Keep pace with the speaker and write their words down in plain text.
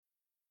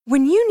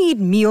When you need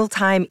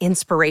mealtime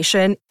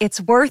inspiration,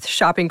 it's worth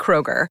shopping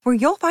Kroger, where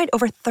you'll find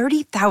over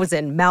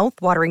 30,000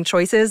 mouth-watering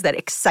choices that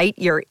excite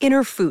your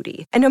inner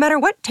foodie. And no matter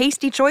what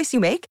tasty choice you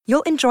make,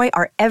 you'll enjoy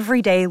our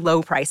everyday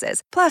low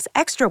prices, plus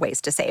extra ways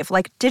to save,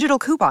 like digital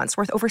coupons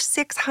worth over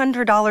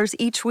 $600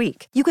 each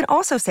week. You can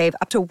also save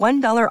up to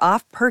 $1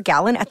 off per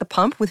gallon at the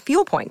pump with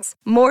fuel points.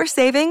 More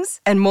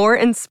savings and more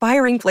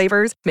inspiring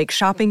flavors make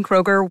shopping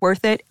Kroger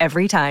worth it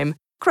every time.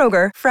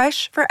 Kroger,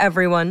 fresh for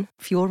everyone.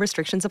 Fuel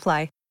restrictions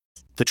apply.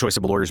 The choice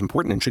of a lawyer is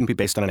important and shouldn't be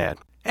based on an ad.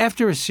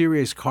 After a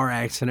serious car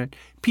accident,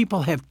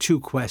 people have two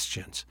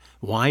questions.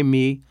 Why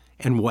me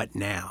and what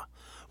now?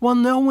 Well,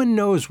 no one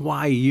knows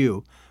why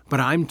you,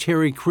 but I'm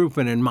Terry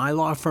Crouppen, and my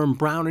law firm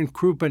Brown &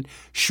 Crouppen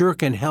sure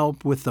can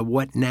help with the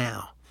what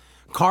now.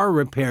 Car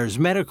repairs,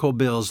 medical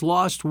bills,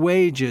 lost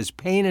wages,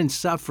 pain and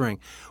suffering.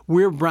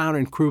 We're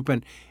Brown &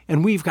 Crouppen,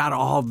 and we've got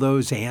all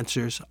those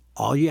answers.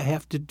 All you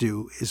have to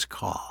do is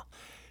call.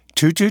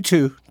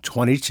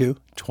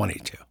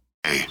 222-2222.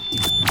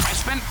 I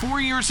spent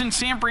 4 years in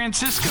San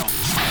Francisco.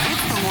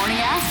 It's the morning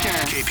after.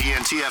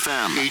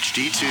 KPNT-FM,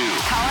 HD2.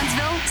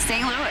 Collinsville,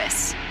 St.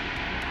 Louis.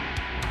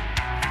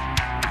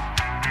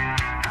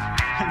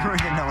 I really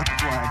didn't know what to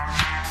play.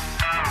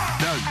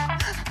 Doug.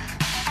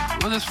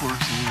 Well, this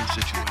works in any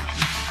situation.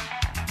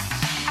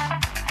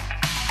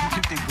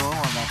 You think go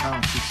on that phone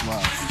too slow.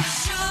 You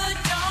sure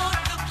don't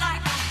look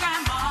like your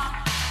grandma.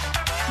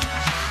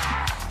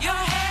 Your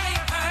hair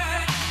ain't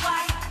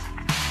white.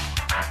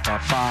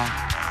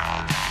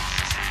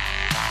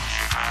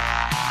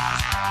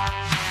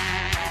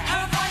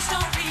 Her voice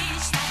don't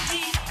reach that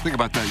deep. Think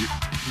about that. Your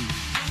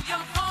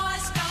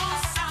voice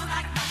don't sound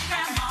like my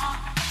grandma.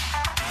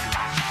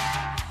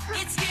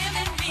 It's giving me.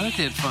 I think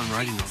they had fun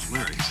writing those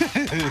lyrics.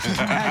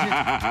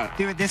 Imagine,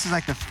 dude, this is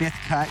like the fifth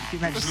cut. Can you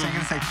imagine singing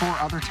this like 4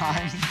 other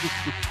times? You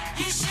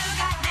sure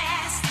got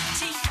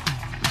nasty teeth.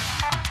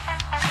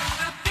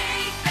 You're a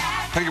big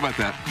bad. Think about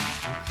that.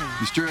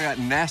 You still got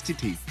nasty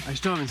teeth. I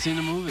still haven't seen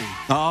the movie.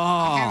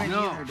 I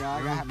no. haven't either,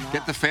 dog. I have not.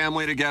 Get the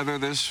family together.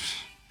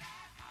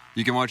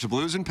 You can watch the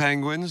Blues and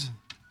Penguins,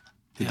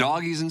 the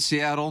Doggies in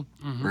Seattle,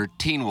 or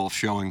Teen Wolf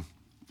showing.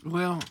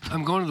 Well,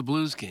 I'm going to the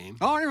Blues game.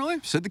 Oh, you really?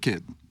 Said the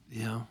kid.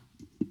 Yeah.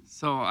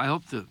 So I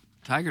hope the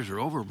Tigers are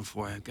over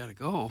before I got to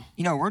go.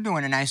 You know, we're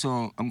doing a nice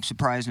little, I'm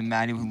surprising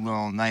Maddie with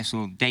a nice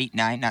little date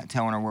night, not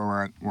telling her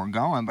where we're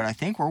going, but I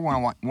think we're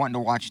wanting to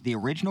watch the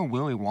original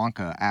Willy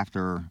Wonka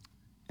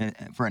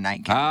for a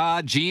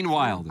nightcap. Gene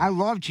Wilder. I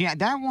love Gene.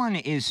 That one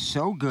is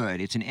so good.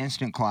 It's an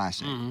instant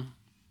classic.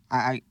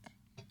 I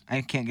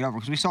can't get over it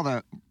because we saw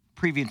the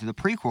preview to the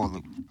prequel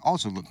that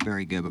also looked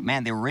very good. But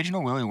man, the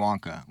original Willy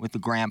Wonka with the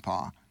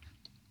grandpa.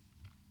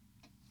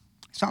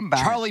 Something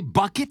about Charlie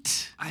Bucket.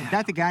 Is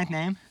that the guy's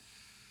name?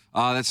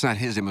 That's not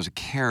his name. It was a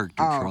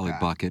character, Charlie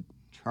Bucket.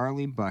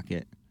 Charlie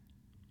Bucket.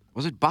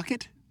 Was it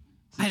Bucket?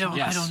 I don't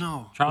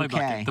know. Charlie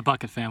Bucket, the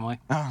Bucket family.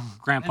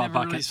 Grandpa I never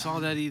Bucket. really saw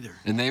that either.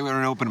 And they were in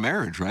an open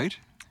marriage, right?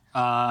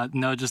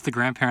 No, just the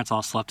grandparents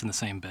all slept in the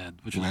same bed,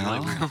 which was really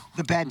weird.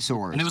 The bed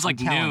sores. And it was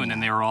like noon,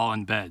 and they were all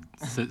in bed,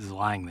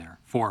 lying there,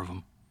 4 of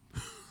them.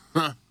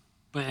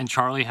 And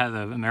Charlie had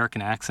an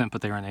American accent,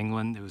 but they were in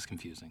England. It was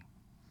confusing.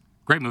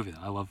 Great movie, though.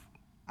 I love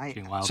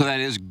Gene Wilder. So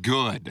that is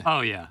good. Oh,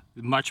 yeah.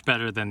 Much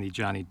better than the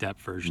Johnny Depp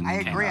version. I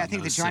agree. I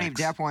think the Johnny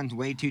Depp one's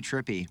way too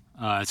trippy.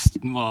 I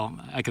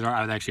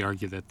would actually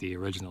argue that the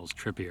original is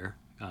trippier.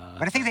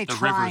 But I think they the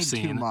tried river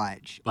scene, too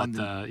much.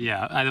 But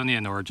yeah, I don't need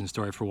an origin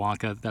story for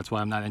Wonka. That's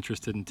why I'm not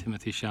interested in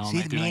Timothy Chalamet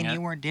See, doing me and it.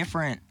 you were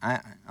different.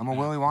 I'm a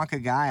Willy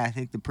Wonka guy. I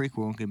think the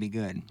prequel could be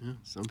good. Yeah,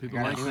 some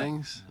people like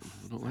things.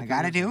 I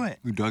got to do it.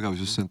 Doug, I was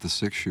just sent the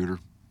 6-shooter.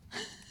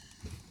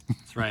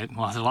 That's right.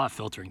 Well, there's a lot of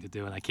filtering to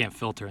do, and I can't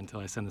filter until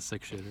I send the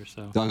 6-shooter.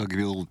 So, Doug, I'll give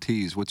you a little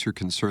tease. What's your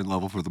concern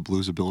level for the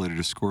Blues' ability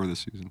to score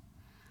this season?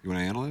 You want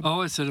to handle it?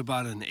 Oh, it's at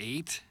about an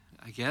 8,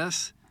 I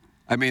guess.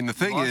 I mean, the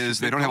thing is,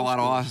 they don't have a lot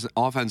of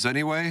offense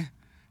anyway.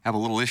 Have a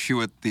little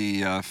issue at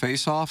the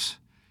face-offs.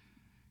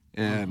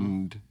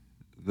 And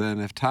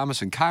then if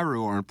Thomas and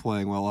Kyrou aren't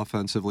playing well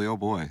offensively, oh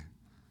boy.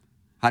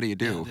 How do you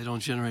do? Yeah, they don't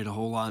generate a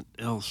whole lot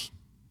else.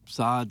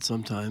 Sod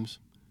sometimes.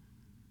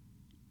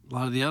 A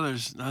lot of the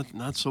others,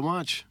 not so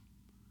much.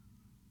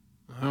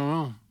 I don't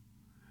know.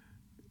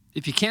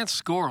 If you can't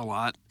score a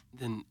lot,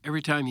 then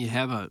every time you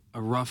have a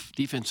rough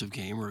defensive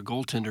game or a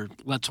goaltender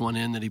lets one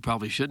in that he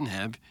probably shouldn't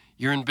have,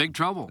 you're in big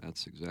trouble.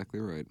 That's exactly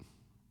right.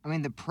 I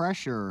mean, the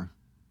pressure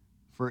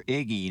for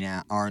Iggy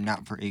now, or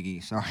not for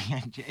Iggy, sorry,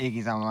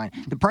 Iggy's on my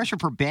mind. The pressure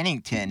for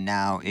Bennington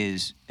now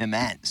is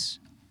immense.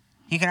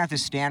 He's going to have to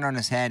stand on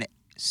his head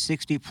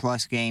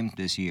 60-plus games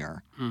this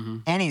year.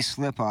 Any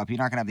slip-up, you're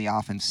not going to have the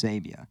offense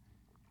save you.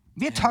 It'll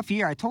be a tough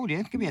year. I told you,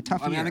 it's going to be a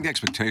tough year. I think the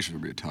expectation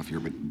would be a tough year,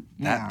 but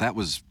that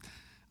was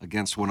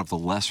against one of the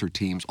lesser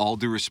teams. All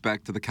due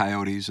respect to the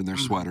Coyotes and their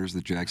sweaters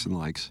that Jackson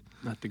likes.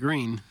 Not the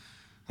green.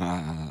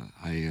 I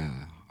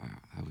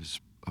was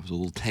a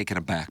little taken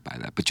aback by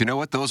that. But you know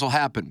what? Those will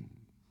happen.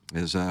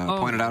 As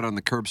pointed out on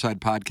the Curbside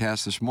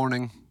podcast this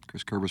morning,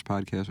 Chris Kerber's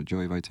podcast with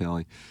Joey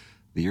Vitale,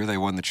 the year they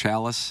won the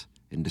Chalice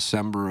in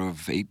December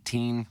of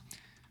 18,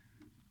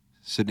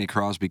 Sidney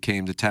Crosby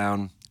came to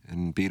town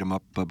and beat him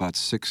up about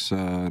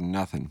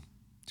 6-0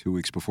 2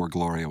 weeks before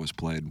Gloria was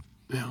played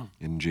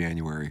in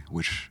January,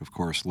 which, of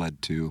course,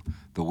 led to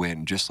the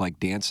win. Just like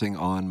Dancing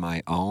on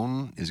My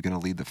Own is going to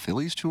lead the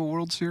Phillies to a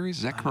World Series.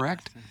 Is that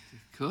correct?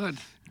 Good.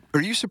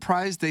 Are you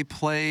surprised they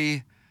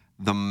play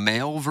the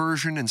male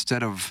version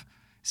instead of,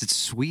 is it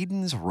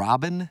Sweden's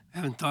Robin? I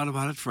haven't thought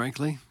about it,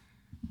 frankly.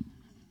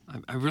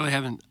 I really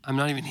haven't. I'm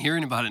not even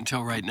hearing about it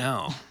until right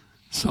now.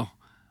 So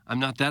I'm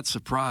not that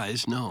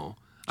surprised, no.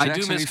 I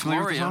do miss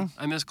Gloria.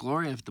 I miss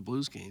Gloria at the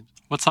Blues games.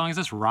 What song is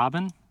this,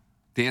 Robin?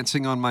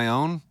 Dancing on My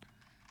Own?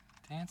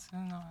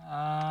 Dancing?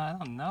 I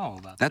don't know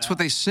about that. That's what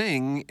they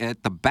sing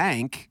at the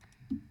bank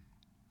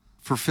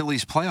for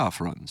Phillies playoff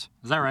runs.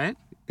 Is that right?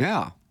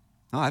 Yeah.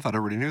 No, I thought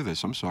everybody knew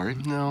this. I'm sorry.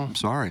 No. I'm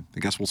sorry. I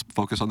guess we'll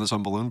focus on this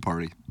on Balloon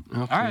Party. Okay.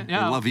 All right,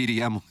 yeah. I love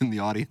EDM in the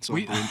audience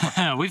on Balloon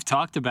Party. We've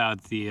talked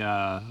about the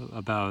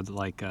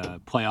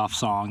playoff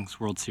songs,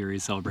 World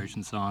Series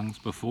celebration songs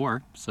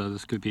before, so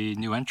this could be a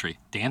new entry.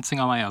 Dancing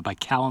on My Own by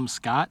Callum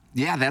Scott.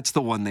 Yeah, that's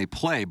the one they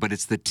play, but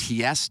it's the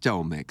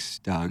Tiesto mix,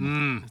 Doug.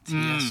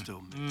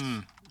 Tiesto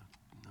mix.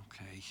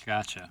 Okay.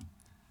 Gotcha.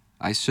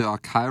 I saw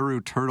Cairo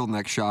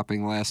turtleneck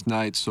shopping last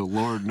night, so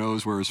Lord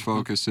knows where his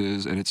focus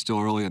is, and it's still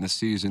early in the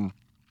season.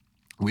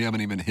 We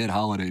haven't even hit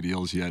holiday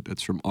deals yet.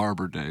 It's from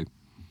Arbor Day.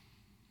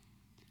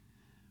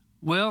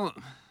 Well,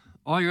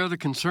 all your other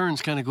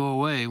concerns kind of go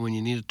away when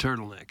you need a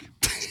turtleneck.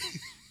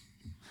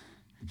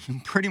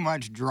 You pretty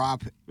much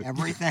drop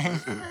everything.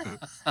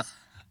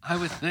 I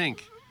would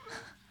think.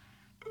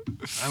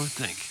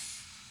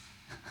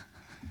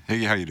 Hey,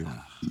 how you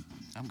doing?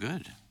 I'm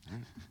good.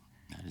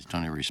 I just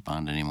don't ever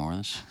respond to any more of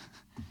this.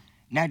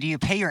 Now, do you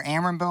pay your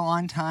Ameren bill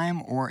on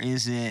time, or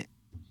is it?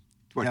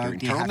 What, do during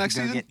you have turtleneck to go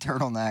season? get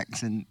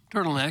turtlenecks and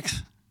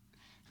Turtlenecks.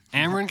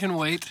 Ameren can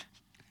wait.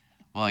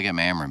 Well, I got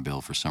my Ameren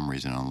bill for some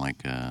reason on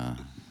like the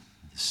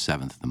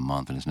 7th of the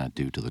month, and it's not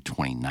due till the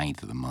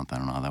 29th of the month. I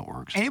don't know how that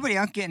works. Anybody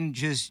else getting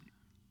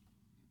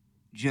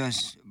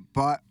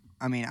but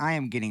I mean, I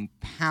am getting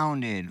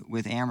pounded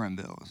with Ameren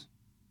bills.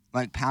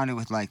 Like pounded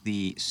with like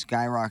the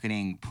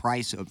skyrocketing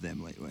price of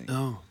them lately.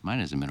 Oh. Mine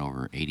hasn't been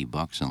over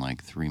 $80 in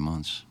like 3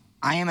 months.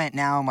 I am at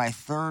now my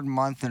third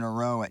month in a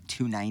row at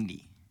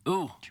 $290.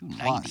 Ooh,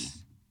 $290.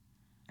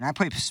 And I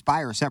play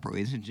Spire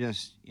separately. This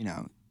is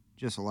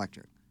just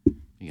electric.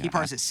 Keep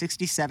ours at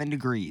 67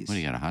 degrees. What,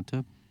 you got a hot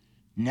tub?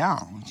 No,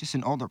 it's just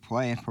an older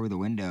play. It's probably the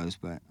windows,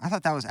 but I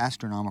thought that was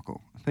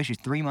astronomical, especially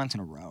 3 months in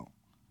a row.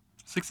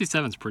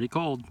 67's pretty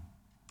cold.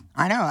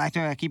 I know.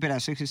 I keep it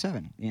at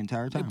 67 the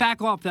entire time.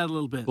 Back off that a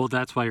little bit. Well,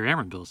 that's why your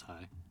Ameren bill's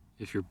high.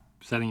 If you're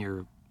setting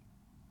your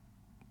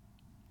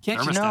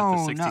Can't you thermostat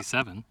to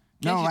 67.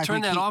 Can't you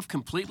turn that off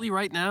completely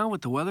right now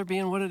with the weather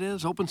being what it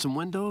is? Open some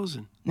windows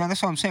and. No,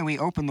 that's what I'm saying. We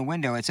open the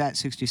window. It's at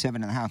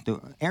 67 in the house. The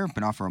air's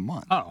been off for a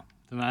month. Oh,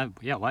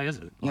 yeah. Why is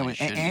it?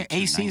 Yeah,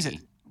 AC's at.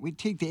 We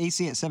take the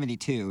AC at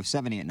 72,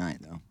 70 at night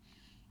though.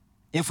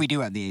 If we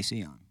do have the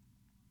AC on.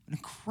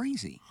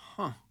 Crazy.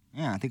 Huh.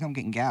 Yeah, I think I'm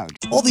getting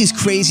gouged. All these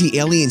crazy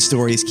alien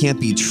stories can't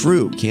be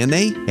true, can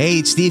they? Hey,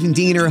 it's Stephen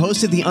Diener,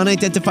 host of the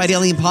Unidentified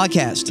Alien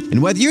Podcast.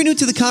 And whether you're new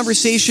to the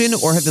conversation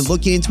or have been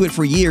looking into it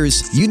for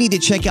years, you need to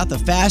check out the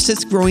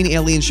fastest growing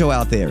alien show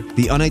out there,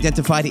 the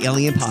Unidentified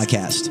Alien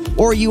Podcast,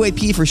 or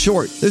UAP for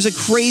short. There's a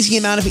crazy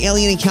amount of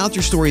alien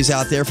encounter stories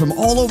out there from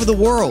all over the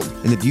world.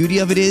 And the beauty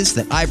of it is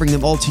that I bring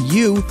them all to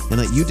you and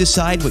let you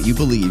decide what you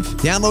believe.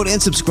 Download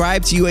and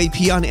subscribe to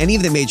UAP on any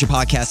of the major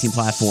podcasting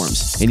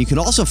platforms. And you can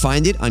also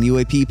find it on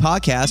UAPpodcast.com.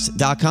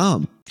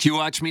 Did you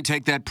watch me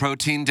take that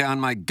protein down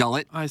my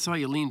gullet? I saw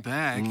you lean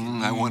back.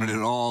 I wanted it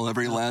all,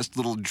 every last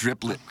little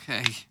driplet.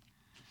 Okay.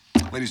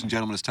 Ladies and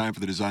gentlemen, it's time for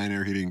the Design,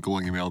 Air, Heating, and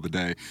Cooling email of the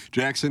day.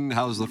 Jackson,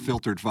 how's the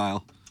filtered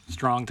file?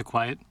 Strong to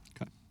quiet.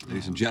 Okay.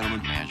 Ladies and gentlemen.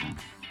 Imagine.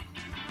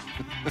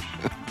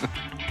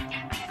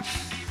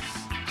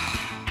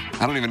 I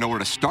don't even know where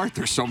to start.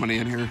 There's so many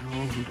in here.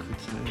 Oh, who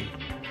could say?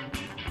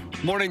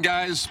 Morning,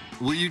 guys.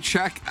 Will you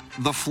check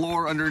the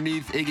floor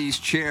underneath Iggy's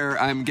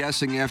chair? I'm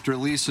guessing after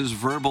Lisa's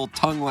verbal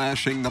tongue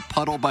lashing, the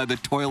puddle by the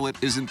toilet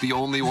isn't the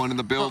only one in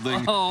the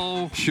building.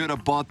 Oh. Should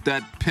have bought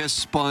that piss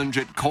sponge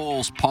at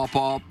Kohl's,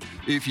 Pop-Up.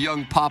 If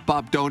young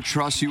Pop-Up don't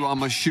trust you,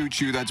 I'ma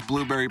shoot you. That's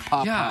Blueberry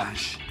Pop-Pop.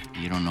 Gosh.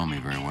 You don't know me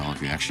very well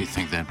if you actually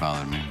think that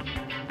bothered me.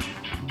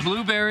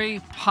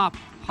 Blueberry Pop.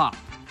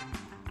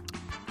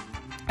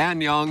 Ann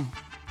Young.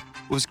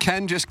 Was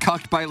Ken just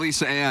cucked by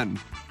Lisa Ann?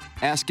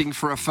 Asking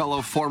for a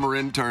fellow former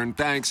intern.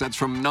 Thanks. That's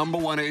from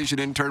 #1 Asian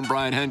intern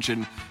Brian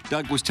Henshin.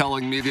 Doug was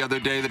telling me the other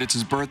day that it's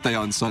his birthday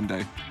on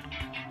Sunday.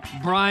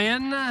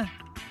 Brian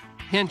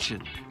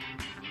Henshin.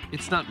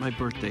 It's not my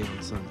birthday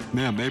on Sunday.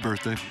 Yeah, May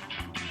birthday.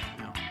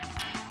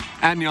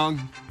 Ann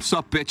Young,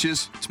 sup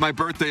bitches? It's my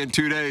birthday in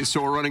 2 days,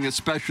 so we're running a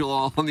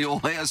special on the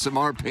old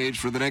ASMR page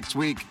for the next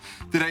week.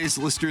 Today's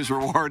listeners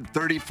reward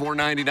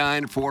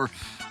 $34.99 for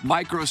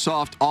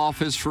Microsoft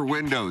Office for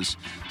Windows.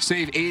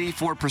 Save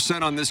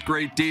 84% on this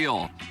great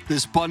deal.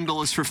 This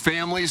bundle is for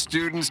families,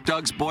 students,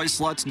 Doug's Boy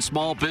Sluts, and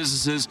small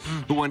businesses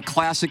who want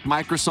classic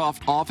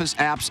Microsoft Office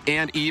apps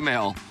and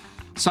email.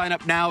 Sign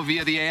up now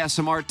via the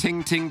ASMR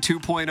Ting Ting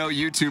 2.0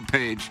 YouTube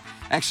page.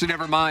 Actually,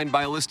 never mind.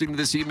 By listening to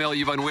this email,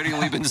 you've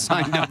unwittingly been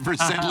signed up for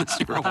St. Louis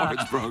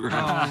Rewards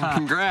program.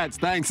 Congrats.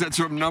 Thanks. That's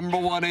from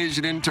 #1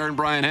 Asian intern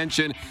Brian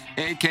Henshin,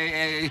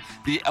 a.k.a.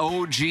 the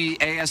OG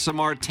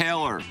ASMR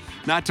Taylor.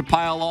 Not to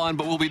pile on,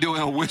 but we'll be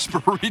doing a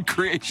whisper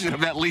recreation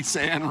of that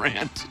Lisa Ann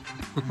rant.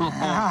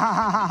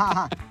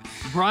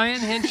 Brian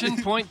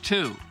Henshin, point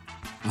 2.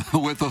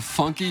 With a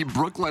funky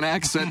Brooklyn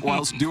accent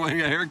whilst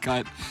doing a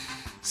haircut.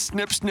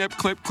 Snip, snip,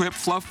 clip, clip,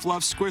 fluff,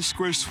 fluff, squish,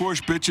 squish,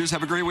 swoosh, bitches.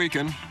 Have a great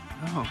weekend.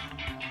 Oh.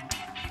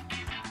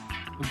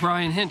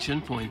 Brian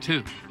Henshin, point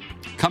 2.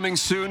 Coming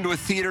soon to a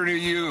theater near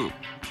you.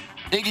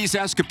 Iggy's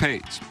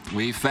Escapades.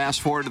 We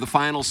fast forward to the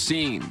final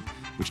scene,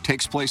 which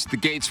takes place at the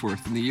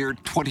Gatesworth in the year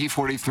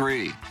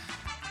 2043.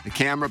 The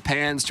camera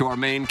pans to our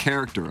main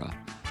character, a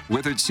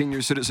withered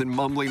senior citizen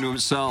mumbling to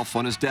himself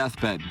on his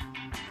deathbed.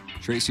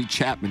 Tracy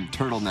Chapman,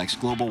 turtlenecks,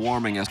 global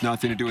warming has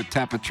nothing to do with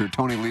temperature.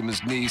 Tony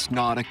Lima's niece,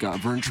 Nautica,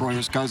 Vern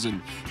Troyer's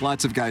cousin.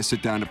 Lots of guys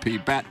sit down to pee.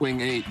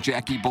 Batwing 8,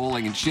 Jackie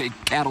Bowling, and Shake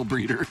Cattle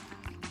Breeder.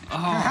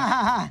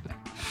 Oh.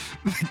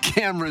 The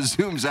camera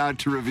zooms out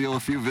to reveal a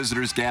few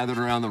visitors gathered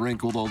around the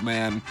wrinkled old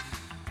man.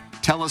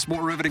 Tell us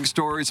more riveting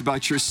stories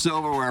about your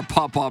silverware,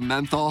 Papa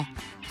Menthol.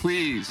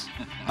 Please.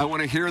 I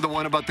want to hear the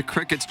one about the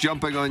crickets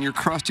jumping on your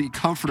crusty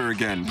comforter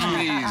again.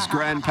 Please,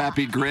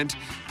 Grandpappy Grint.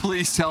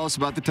 Please tell us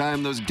about the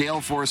time those gale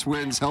force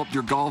winds helped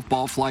your golf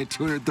ball fly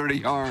 230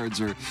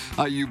 yards, or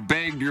how you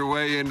begged your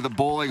way into the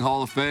Bowling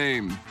Hall of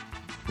Fame.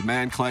 The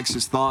man collects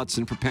his thoughts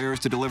and prepares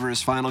to deliver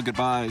his final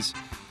goodbyes.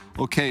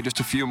 Okay, just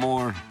a few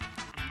more.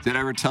 Did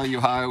I ever tell you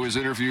how I was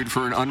interviewed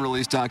for an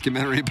unreleased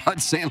documentary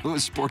about St.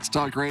 Louis sports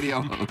talk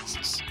radio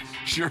hosts?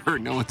 Sure,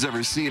 no one's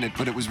ever seen it,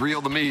 but it was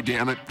real to me,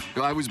 damn it.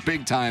 I was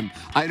big time.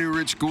 I knew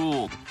Rich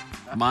Gould.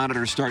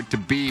 Monitors start to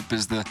beep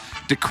as the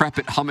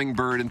decrepit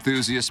hummingbird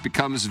enthusiast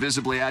becomes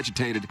visibly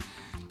agitated.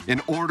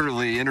 An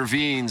orderly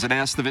intervenes and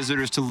asks the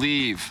visitors to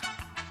leave.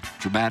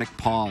 Dramatic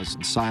pause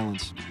and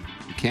silence.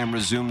 The camera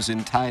zooms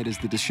in tight as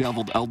the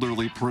disheveled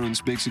elderly prune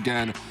speaks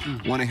again.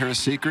 Want to hear a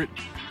secret?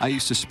 I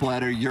used to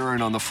splatter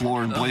urine on the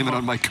floor and blame it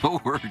on my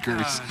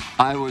coworkers.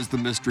 I was the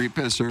mystery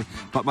pisser,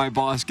 but my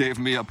boss gave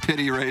me a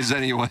pity raise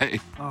anyway.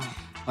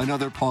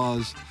 Another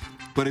pause.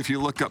 But if you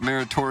look up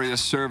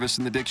meritorious service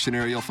in the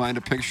dictionary, you'll find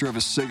a picture of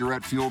a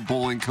cigarette-fueled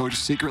bowling coach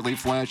secretly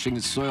flashing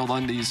his soiled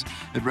undies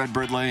at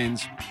Redbird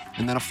Lanes.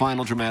 And then a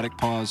final dramatic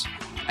pause.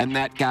 And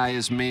that guy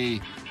is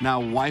me.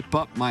 Now wipe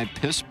up my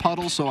piss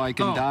puddle so I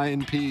can die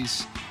in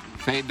peace.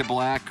 Fade to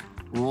black.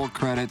 Roll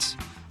credits.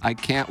 I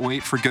can't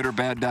wait for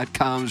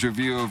goodorbad.com's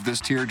review of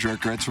this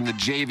tearjerker. It's from the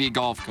JV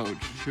golf coach.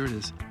 Sure it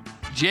is.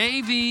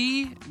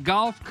 JV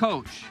golf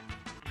coach.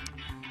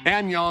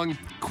 And Young,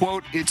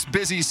 quote, it's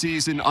busy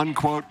season,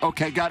 unquote.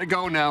 Okay, gotta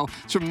go now.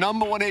 It's from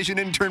 #1 Asian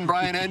intern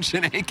Brian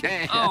Henshin,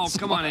 a.k.a. Oh,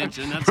 come on,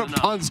 Henshin, that's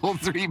Rapunzel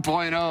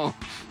 3.0.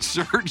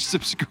 Search,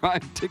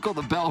 subscribe, tickle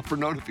the bell for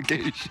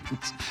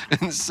notifications,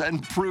 and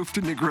send proof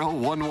to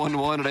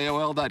Negril111 at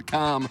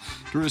AOL.com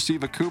to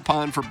receive a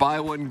coupon for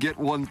buy one, get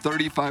one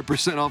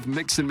 35% off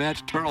mix and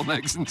match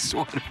turtlenecks and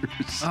sweaters.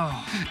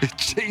 At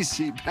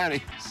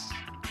JCPenney's.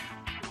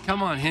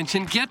 Come on,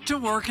 Henshin, get to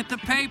work at the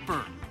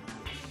paper.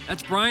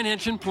 That's Brian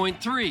Henshin,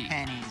 point 3.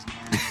 Pennies,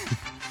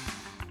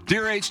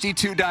 Dear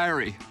HD2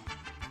 Diary,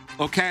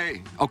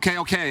 Okay,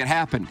 it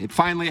happened. It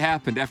finally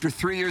happened. After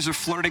 3 years of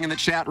flirting in the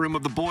chat room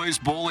of the boys'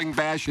 bowling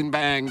bash and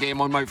bang game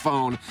on my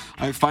phone,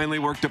 I finally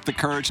worked up the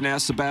courage and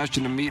asked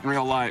Sebastian to meet in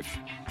real life.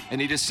 And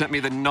he just sent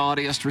me the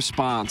naughtiest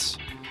response.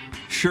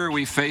 Sure,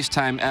 we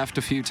FaceTime effed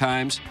a few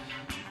times,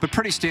 but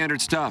pretty standard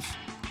stuff.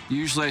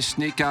 Usually I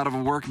sneak out of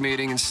a work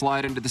meeting and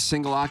slide into the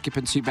single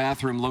occupancy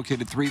bathroom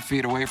located 3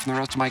 feet away from the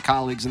rest of my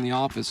colleagues in the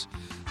office.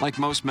 Like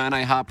most men,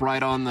 I hop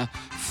right on the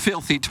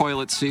filthy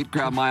toilet seat,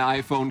 grab my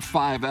iPhone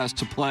 5S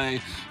to play,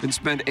 and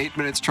spend 8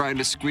 minutes trying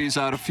to squeeze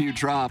out a few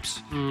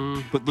drops.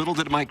 But little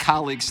did my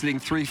colleagues sitting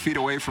 3 feet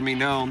away from me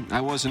know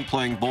I wasn't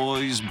playing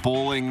boys,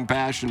 bowling,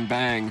 bash, and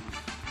bang.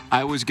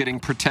 I was getting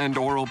pretend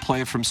oral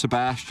play from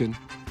Sebastian.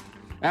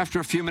 After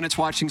a few minutes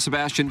watching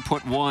Sebastian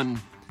put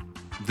 1,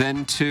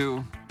 then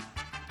 2,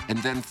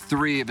 and then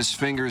 3 of his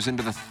fingers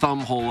into the thumb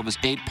hole of his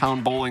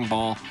 8-pound bowling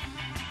ball,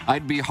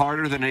 I'd be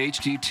harder than an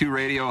HD2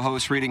 radio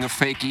host reading a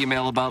fake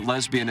email about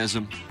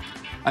lesbianism.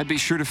 I'd be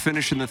sure to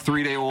finish in the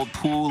 3-day-old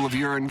pool of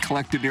urine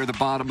collected near the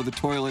bottom of the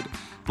toilet,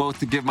 both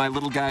to give my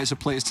little guys a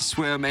place to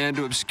swim and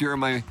to obscure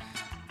my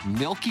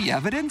milky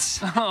evidence?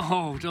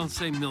 Oh, don't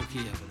say milky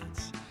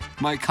evidence.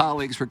 My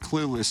colleagues were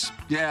clueless.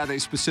 Yeah, they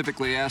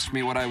specifically asked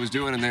me what I was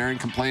doing in there and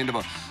complained of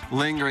a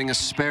lingering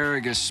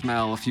asparagus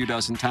smell a few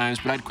dozen times,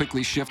 but I'd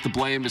quickly shift the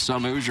blame to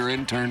some Hoosier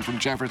intern from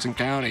Jefferson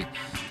County.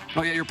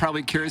 Oh yeah, you're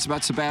probably curious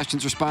about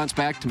Sebastian's response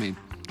back to me.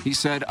 He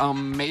said,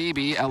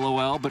 maybe,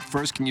 LOL, but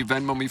first can you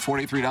Venmo me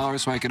 $43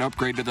 so I can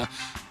upgrade to the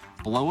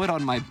blow it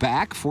on my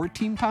back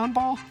 14-pound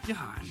ball? Gosh.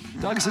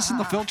 Doug, is this in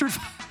the filtered?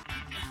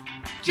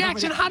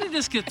 Jackson, how did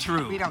this get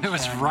through? It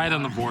was right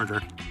on the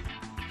border.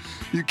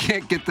 You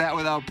can't get that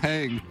without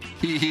paying.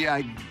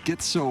 I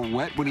get so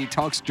wet when he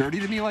talks dirty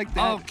to me like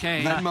that.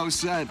 Okay. Venmo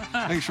said.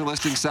 Thanks for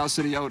listening, South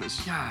City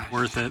Otis. Gosh.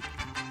 Worth it.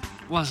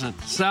 Wasn't.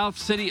 South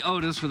City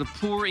Otis with a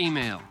poor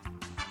email.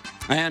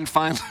 And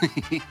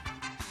finally,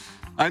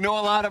 I know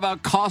a lot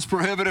about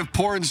cost-prohibitive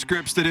porn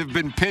scripts that have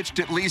been pitched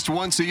at least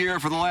once a year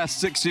for the last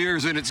 6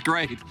 years, and it's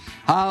great.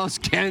 How's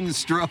Ken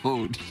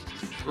Strode?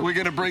 Are we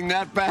going to bring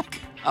that back?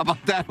 How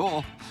about that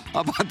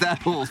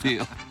whole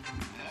deal?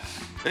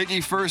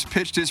 Iggy first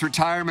pitched his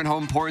retirement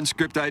home porn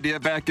script idea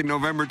back in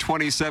November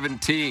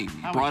 2017.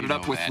 He brought it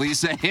up with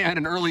Lisa Ann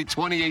in early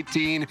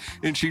 2018,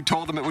 and she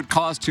told him it would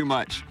cost too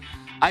much.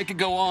 I could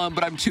go on,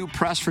 but I'm too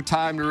pressed for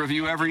time to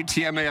review every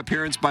TMA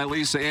appearance by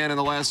Lisa Ann in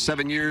the last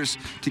 7 years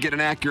to get an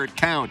accurate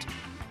count.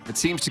 It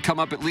seems to come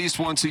up at least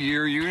once a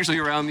year, usually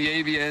around the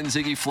AVN.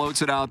 Ziggy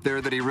floats it out there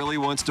that he really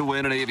wants to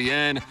win an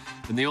AVN,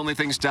 and the only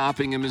thing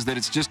stopping him is that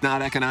it's just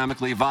not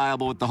economically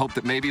viable, with the hope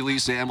that maybe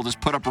Lisa Ann will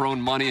just put up her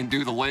own money and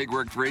do the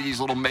legwork for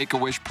Iggy's little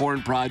Make-A-Wish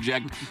porn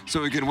project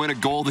so he can win a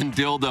golden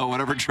dildo,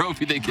 whatever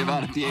trophy they give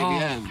out at the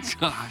AVNs.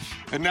 Gosh.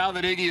 And now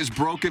that Iggy has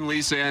broken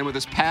Lisa Ann with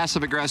his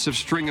passive-aggressive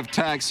string of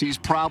texts, he's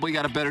probably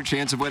got a better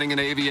chance of winning an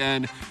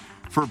AVN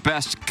for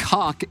best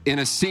cock in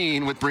a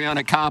scene with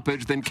Brianna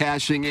Coppage than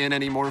cashing in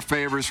any more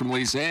favors from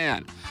Lisa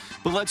Ann.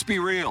 But let's be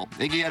real.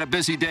 Iggy had a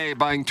busy day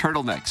buying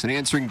turtlenecks and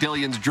answering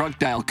Dillion's drunk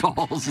dial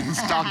calls and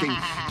stalking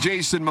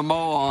Jason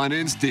Momoa on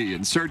Insta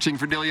and searching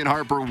for Dillion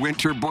Harper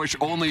Winter Bush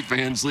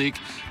OnlyFans leak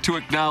to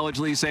acknowledge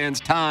Lisa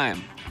Ann's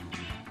time.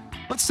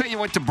 Let's say you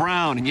went to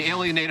Brown and you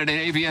alienated an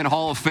AVN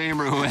Hall of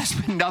Famer who has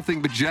been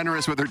nothing but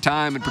generous with her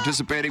time and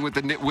participating with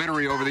the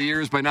nitwittery over the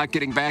years by not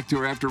getting back to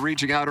her after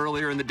reaching out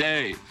earlier in the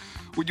day.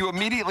 Would you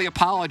immediately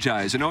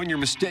apologize and own your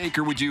mistake,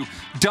 or would you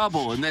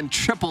double and then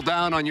triple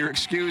down on your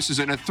excuses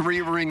in a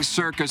three-ring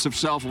circus of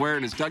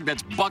self-awareness? Doug,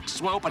 that's Buck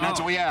Swope, and that's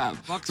what we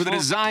have Buck for the Swope.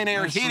 Design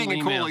Air Nice Heating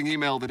and little Cooling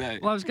email today.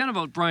 Well, I was kind of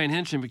about Brian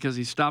Hinchin because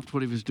he stopped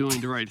what he was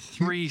doing to write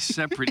 3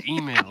 separate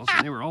emails,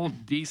 and they were all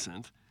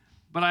decent.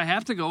 But I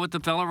have to go with the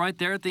fella right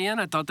there at the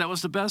end. I thought that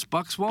was the best,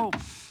 Buck Swope.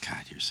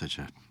 God, you're such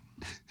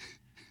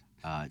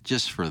a...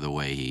 just for the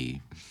way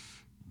he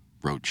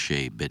wrote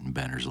Shea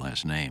Bittenbender's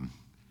last name.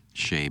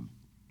 Shea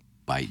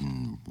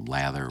Biden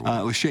Lather.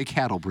 It was Shea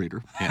Cattle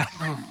Breeder. Yeah.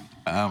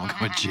 I'm going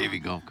with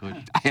JV Golf Coach.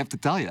 I have to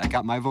tell you, I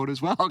got my vote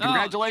as well.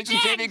 Congratulations,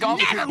 JV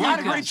Golf. A lot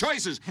of great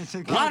choices.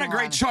 A lot of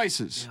great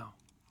choices. Yeah.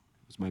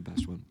 Was my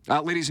best one.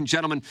 Ladies and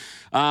gentlemen,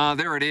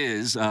 there it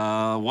is.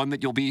 One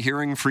that you'll be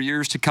hearing for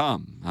years to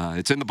come.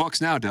 It's in the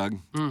books now, Doug.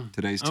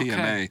 Today's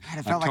TMA. God,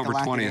 it felt like October it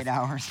lasted 20th, 8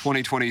 hours.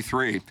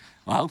 2023.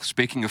 Well,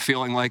 speaking of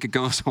feeling like it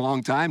goes a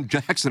long time,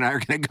 Jackson and I are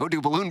going to go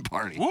do balloon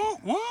party. Woo,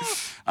 woo.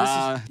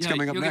 It's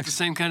coming up you'll next. get the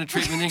same kind of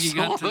treatment Iggy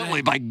got Absolutely,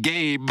 today. by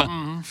Gabe.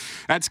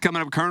 That's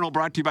coming up, Colonel,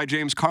 brought to you by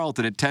James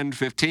Carlton at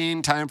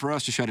 10:15. Time for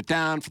us to shut it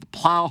down. For the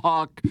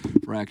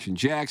Plowhawk, for Action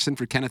Jackson,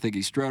 for Kenneth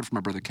Iggy Strode, for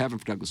my brother Kevin,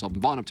 for Douglas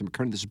Elvin Vaughn, up to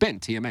McKernan. This has been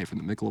TMA from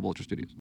the Michelob Ultra Studios.